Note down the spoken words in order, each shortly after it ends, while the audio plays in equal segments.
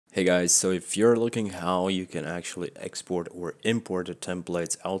Hey guys, so if you're looking how you can actually export or import the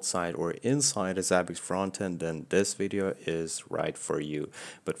templates outside or inside a Zabbix frontend, then this video is right for you.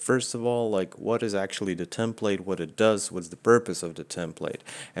 But first of all, like what is actually the template, what it does, what's the purpose of the template?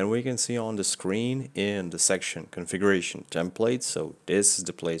 And we can see on the screen in the section configuration templates, so this is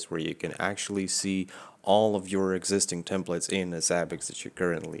the place where you can actually see all of your existing templates in the Zabbix that you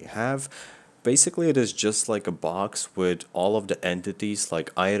currently have. Basically, it is just like a box with all of the entities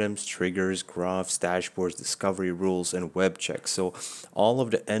like items, triggers, graphs, dashboards, discovery rules, and web checks. So all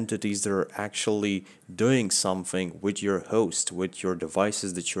of the entities that are actually doing something with your host, with your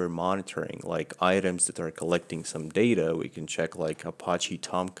devices that you're monitoring, like items that are collecting some data. We can check like Apache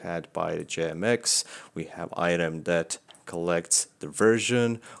Tomcat by the JMX. We have item that collects the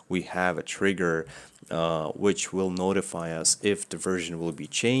version. We have a trigger which will notify us if the version will be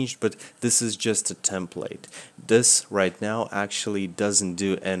changed, but this is just a template. This right now actually doesn't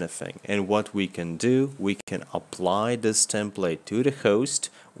do anything, and what we can do, we can apply this template to the host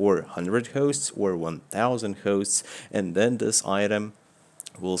or 100 hosts or 1000 hosts, and then this item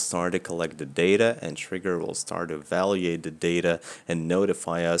will start to collect the data, and trigger will start to evaluate the data and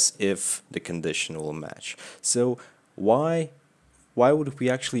notify us if the condition will match. So why would we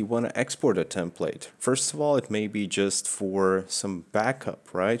actually want to export a template? First of all, it may be just for some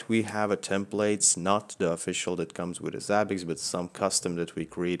backup, right? We have a templates, not the official that comes with a Zabbix, but some custom that we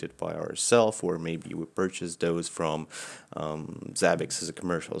created by ourselves, or maybe we purchased those from Zabbix as a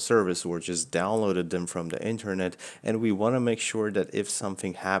commercial service, or just downloaded them from the internet. And we want to make sure that if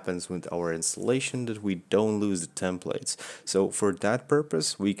something happens with our installation, that we don't lose the templates. So for that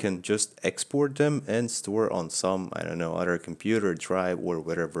purpose, we can just export them and store on some, I don't know, other computer drive or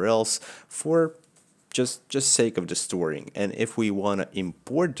whatever else for just sake of the storing. And if we want to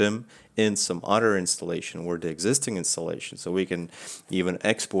import them in some other installation or the existing installation, so we can even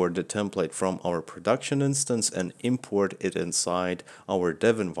export the template from our production instance and import it inside our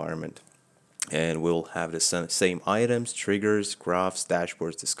dev environment. And we'll have the same items, triggers, graphs,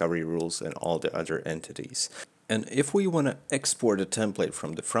 dashboards, discovery rules, and all the other entities. And if we want to export a template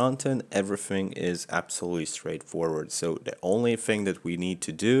from the front end, everything is absolutely straightforward. So the only thing that we need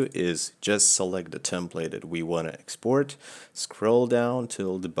to do is just select the template that we want to export, scroll down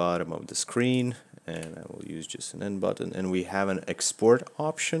till the bottom of the screen, and I will use just an N button, and we have an export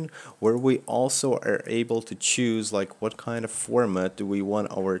option where we also are able to choose like what kind of format do we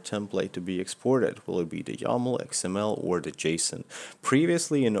want our template to be exported. Will it be the YAML, XML, or the JSON?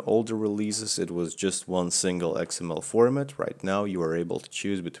 Previously in older releases it was just one single XML format. Right now you are able to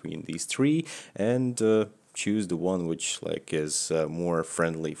choose between these three and choose the one which like is more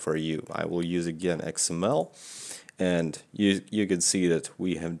friendly for you. I will use again XML. And you can see that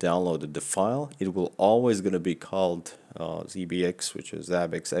we have downloaded the file. It will always going to be called ZBX, which is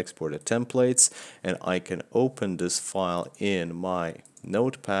Zabbix exported templates, and I can open this file in my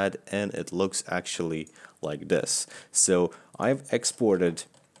notepad and it looks actually like this. So I've exported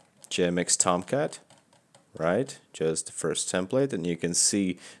JMX Tomcat, right? Just the first template, and you can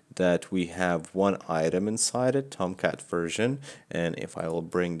see that we have one item inside it, Tomcat version. And if I will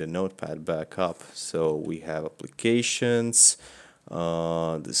bring the notepad back up, so we have applications,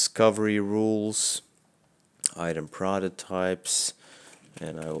 discovery rules, item prototypes,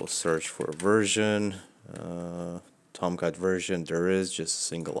 and I will search for version. Tomcat version, there is just a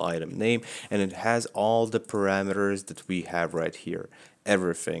single item name, and it has all the parameters that we have right here.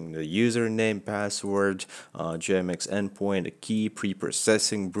 Everything, the username, password, JMX endpoint, the key,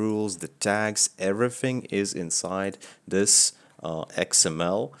 pre-processing rules, the tags, everything is inside this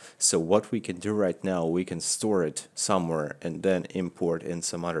XML. So what we can do right now, we can store it somewhere and then import in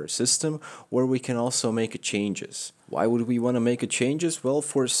some other system, or we can also make changes. Why would we want to make changes? Well,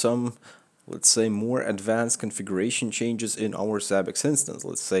 for some, let's say, more advanced configuration changes in our Zabbix instance.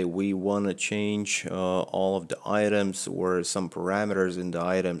 Let's say we want to change all of the items or some parameters in the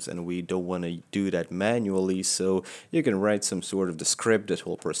items, and we don't want to do that manually. So you can write some sort of the script that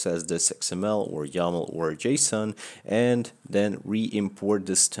will process this XML or YAML or JSON and then re-import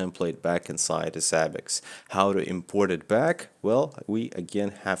this template back inside the Zabbix. How to import it back? Well, we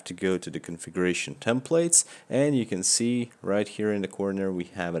again have to go to the configuration templates, and you can see right here in the corner we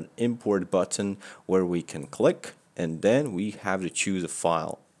have an import button where we can click, and then we have to choose a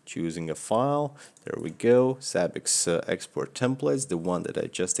file. Choosing a file, there we go, Zabbix export templates, the one that I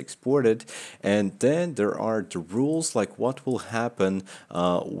just exported. And then there are the rules, like what will happen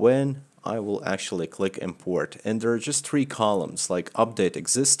when I will actually click import, and there are just three columns like update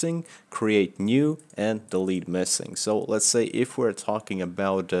existing, create new, and delete missing. So let's say if we're talking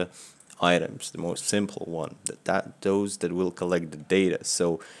about items, the most simple one, those that will collect the data.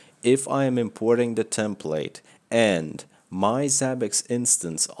 So if I am importing the template and my Zabbix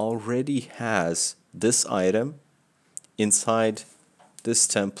instance already has this item inside this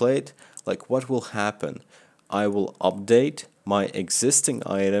template, like what will happen? I will update my existing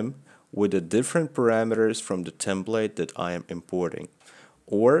item with the different parameters from the template that I am importing.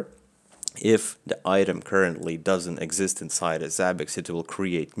 Or if the item currently doesn't exist inside a Zabbix, it will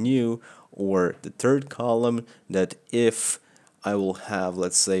create new. Or the third column, that if I will have,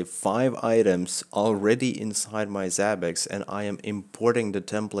 let's say, 5 items already inside my Zabbix and I am importing the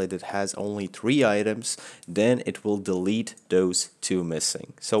template that has only 3 items, then it will delete those 2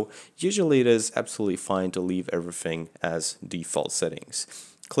 missing. So usually it is absolutely fine to leave everything as default settings.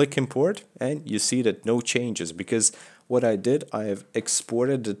 Click import and you see that no changes, because what I did, I have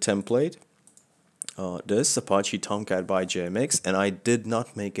exported the template, this Apache Tomcat by JMX, and I did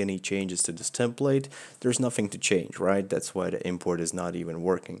not make any changes to this template. There's nothing to change, right? That's why the import is not even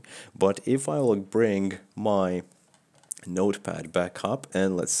working. But if I will bring my notepad back up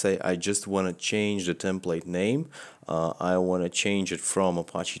and let's say I just want to change the template name, I want to change it from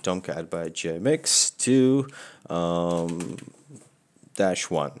Apache Tomcat by JMX to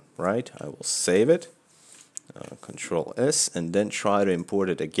 -1, right? I will save it. Control S, and then try to import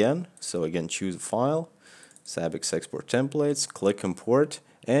it again. So again, choose file, Zabbix export templates, click import,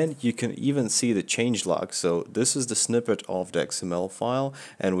 and you can even see the changelog. So this is the snippet of the XML file,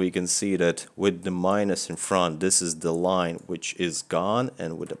 and we can see that with the minus in front, this is the line which is gone,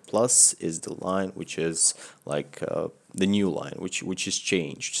 and with the plus is the line which is like the new line, which is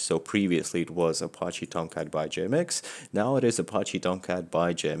changed. So previously it was Apache Tomcat by JMX, now it is Apache Tomcat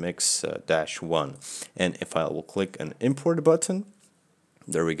by JMX -1. And if I will click an import button,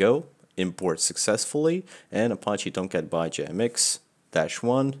 there we go, import successfully, and Apache Tomcat by JMX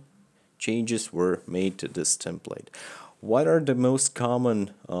 -1 changes were made to this template. What are the most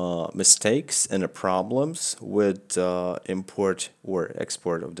common mistakes and problems with import or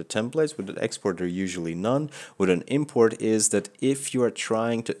export of the templates? With the export, there are usually none. With an import is that if you are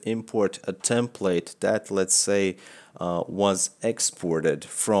trying to import a template that, let's say, was exported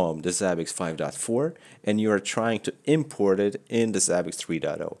from the Zabbix 5.4 and you are trying to import it in the Zabbix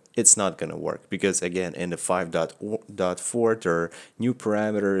 3.0, it's not going to work, because again, in the 5.4 there are new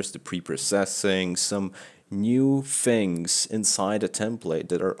parameters, the pre-processing, some new things inside a template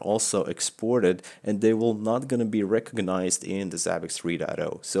that are also exported, and they will not going to be recognized in the Zabbix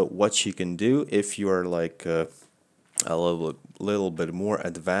 3.0. So what you can do if you are like a little bit more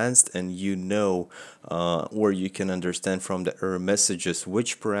advanced and you know or you can understand from the error messages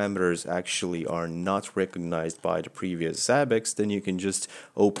which parameters actually are not recognized by the previous Zabbix, then you can just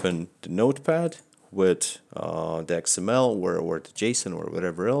open the notepad with the XML or the JSON or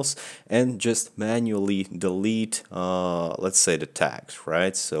whatever else, and just manually delete, let's say, the tags,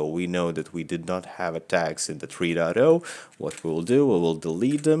 right? So we know that we did not have a tags in the 3.0. What we'll do, we will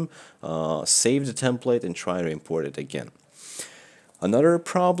delete them, save the template, and try to import it again. Another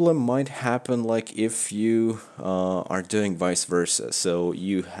problem might happen like if you are doing vice versa. So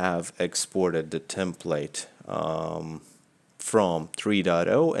you have exported the template from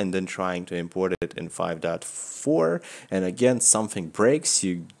 3.0 and then trying to import it in 5.4, and again something breaks,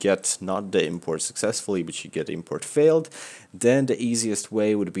 you get not the import successfully but you get import failed. Then the easiest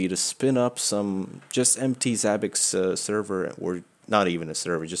way would be to spin up some just empty Zabbix server, or not even a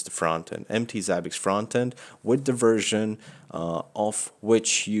server, just a front end, empty Zabbix front end with the version of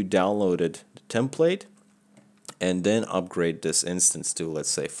which you downloaded the template, and then upgrade this instance to, let's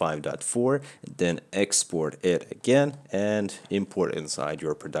say, 5.4, then export it again and import inside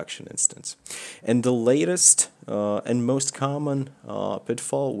your production instance. And the latest and most common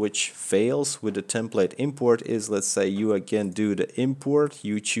pitfall which fails with the template import is, let's say you again do the import,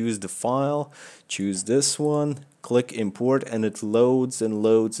 you choose the file, choose this one, click import, and it loads and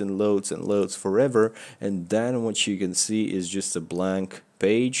loads and loads and loads forever, and then what you can see is just a blank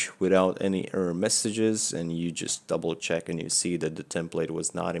page without any error messages, and you just double check and you see that the template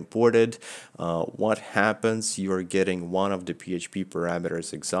was not imported. What happens? You're getting one of the PHP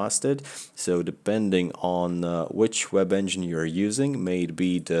parameters exhausted. So depending on which web engine you're using, may it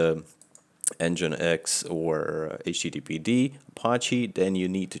be the Nginx or HTTPD, Apache, then you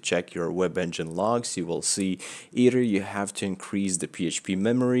need to check your web engine logs. You will see either you have to increase the PHP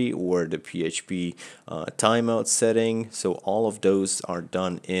memory or the PHP timeout setting. So all of those are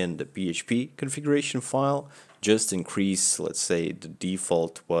done in the PHP configuration file. just increase, let's say the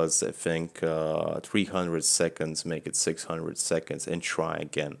default was, I think, 300 seconds, make it 600 seconds, and try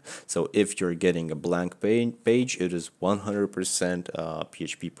again. So if you're getting a blank page, it is 100%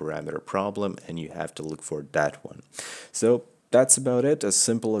 PHP parameter problem, and you have to look for that one. So that's about it, as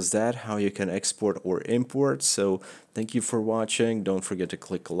simple as that, how you can export or import. So thank you for watching. Don't forget to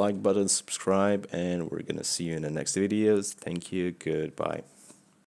click the like button, subscribe, and we're gonna see you in the next videos. Thank you. Goodbye.